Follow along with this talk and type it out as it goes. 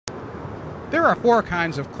There are four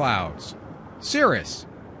kinds of clouds: cirrus,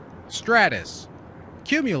 stratus,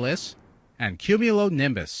 cumulus, and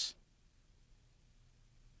cumulonimbus.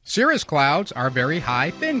 Cirrus clouds are very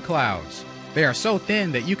high, thin clouds. They are so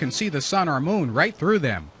thin that you can see the sun or moon right through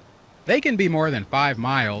them. They can be more than 5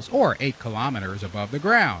 miles or 8 kilometers above the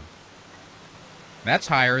ground. That's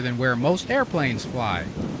higher than where most airplanes fly.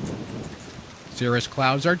 Cirrus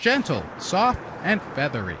clouds are gentle, soft, and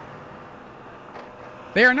feathery.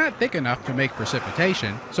 They are not thick enough to make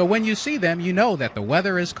precipitation, so when you see them, you know that the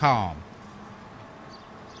weather is calm.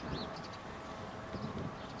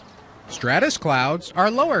 Stratus clouds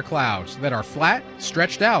are lower clouds that are flat,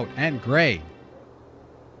 stretched out, and gray.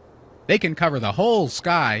 They can cover the whole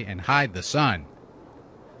sky and hide the sun.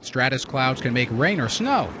 Stratus clouds can make rain or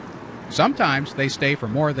snow. Sometimes they stay for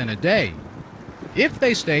more than a day. If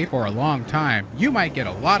they stay for a long time, you might get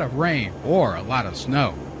a lot of rain or a lot of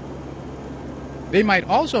snow. They might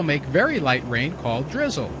also make very light rain called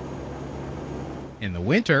drizzle. In the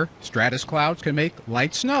winter, stratus clouds can make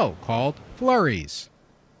light snow called flurries.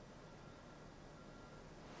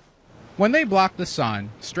 When they block the sun,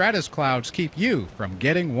 stratus clouds keep you from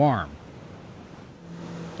getting warm.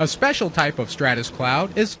 A special type of stratus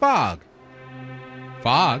cloud is fog.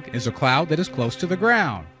 Fog is a cloud that is close to the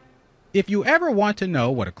ground. If you ever want to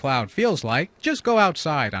know what a cloud feels like, just go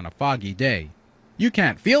outside on a foggy day. You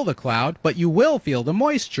can't feel the cloud, but you will feel the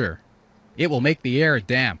moisture. It will make the air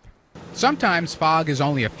damp. Sometimes fog is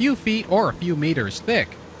only a few feet or a few meters thick.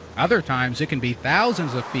 Other times it can be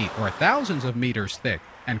thousands of feet or thousands of meters thick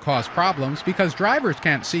and cause problems because drivers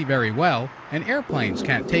can't see very well and airplanes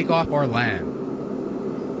can't take off or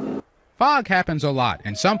land. Fog happens a lot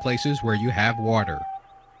in some places where you have water.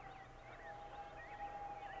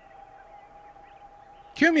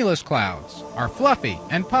 Cumulus clouds are fluffy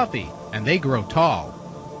and puffy, and they grow tall.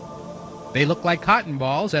 They look like cotton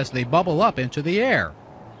balls as they bubble up into the air.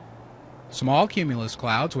 Small cumulus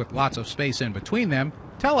clouds with lots of space in between them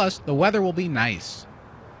tell us the weather will be nice.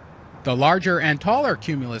 The larger and taller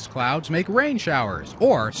cumulus clouds make rain showers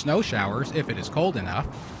or snow showers if it is cold enough.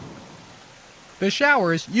 The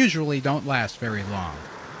showers usually don't last very long.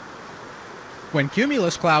 When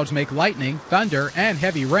cumulus clouds make lightning, thunder, and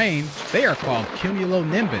heavy rain, they are called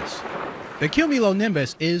cumulonimbus. The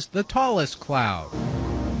cumulonimbus is the tallest cloud.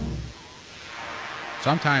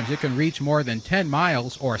 Sometimes it can reach more than 10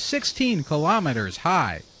 miles or 16 kilometers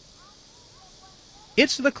high.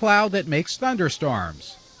 It's the cloud that makes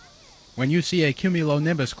thunderstorms. When you see a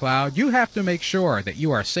cumulonimbus cloud, you have to make sure that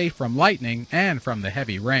you are safe from lightning and from the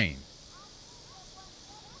heavy rain.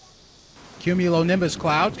 Cumulonimbus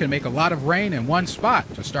clouds can make a lot of rain in one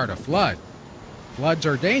spot to start a flood. Floods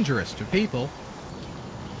are dangerous to people.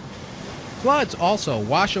 Floods also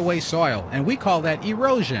wash away soil, and we call that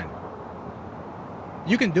erosion.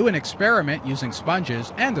 You can do an experiment using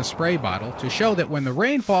sponges and a spray bottle to show that when the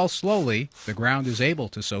rain falls slowly, the ground is able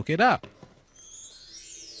to soak it up.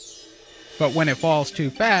 But when it falls too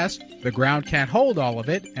fast, the ground can't hold all of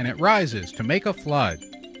it and it rises to make a flood.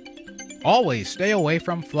 Always stay away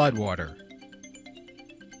from floodwater.